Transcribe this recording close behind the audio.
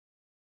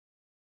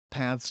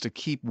Paths to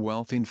keep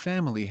wealth in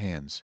family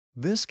hands.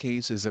 This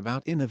case is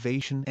about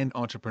innovation and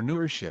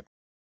entrepreneurship.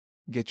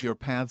 Get your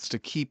paths to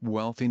keep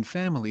wealth in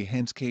family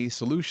hands case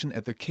solution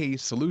at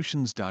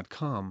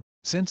TheCaseSolutions.com.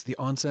 Since the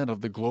onset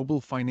of the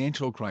global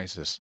financial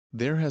crisis,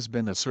 there has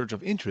been a surge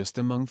of interest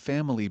among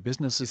family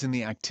businesses in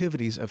the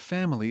activities of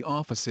family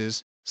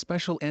offices,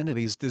 special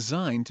entities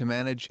designed to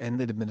manage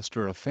and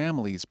administer a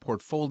family's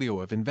portfolio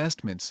of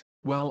investments,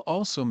 while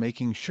also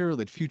making sure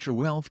that future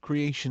wealth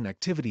creation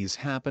activities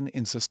happen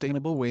in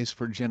sustainable ways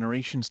for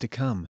generations to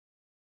come.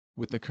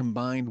 With the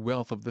combined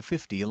wealth of the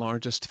 50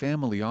 largest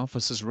family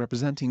offices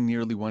representing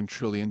nearly $1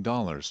 trillion,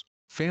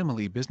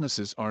 family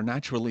businesses are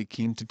naturally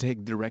keen to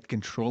take direct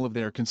control of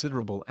their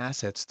considerable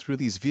assets through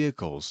these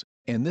vehicles,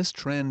 and this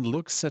trend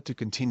looks set to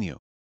continue.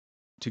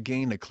 To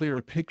gain a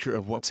clearer picture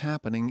of what's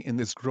happening in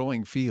this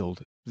growing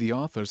field, the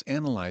authors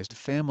analyzed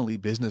family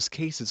business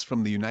cases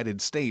from the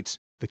United States.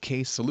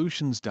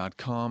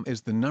 TheCaseSolutions.com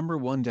is the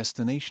 #1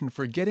 destination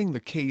for getting the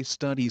case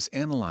studies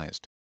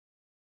analyzed.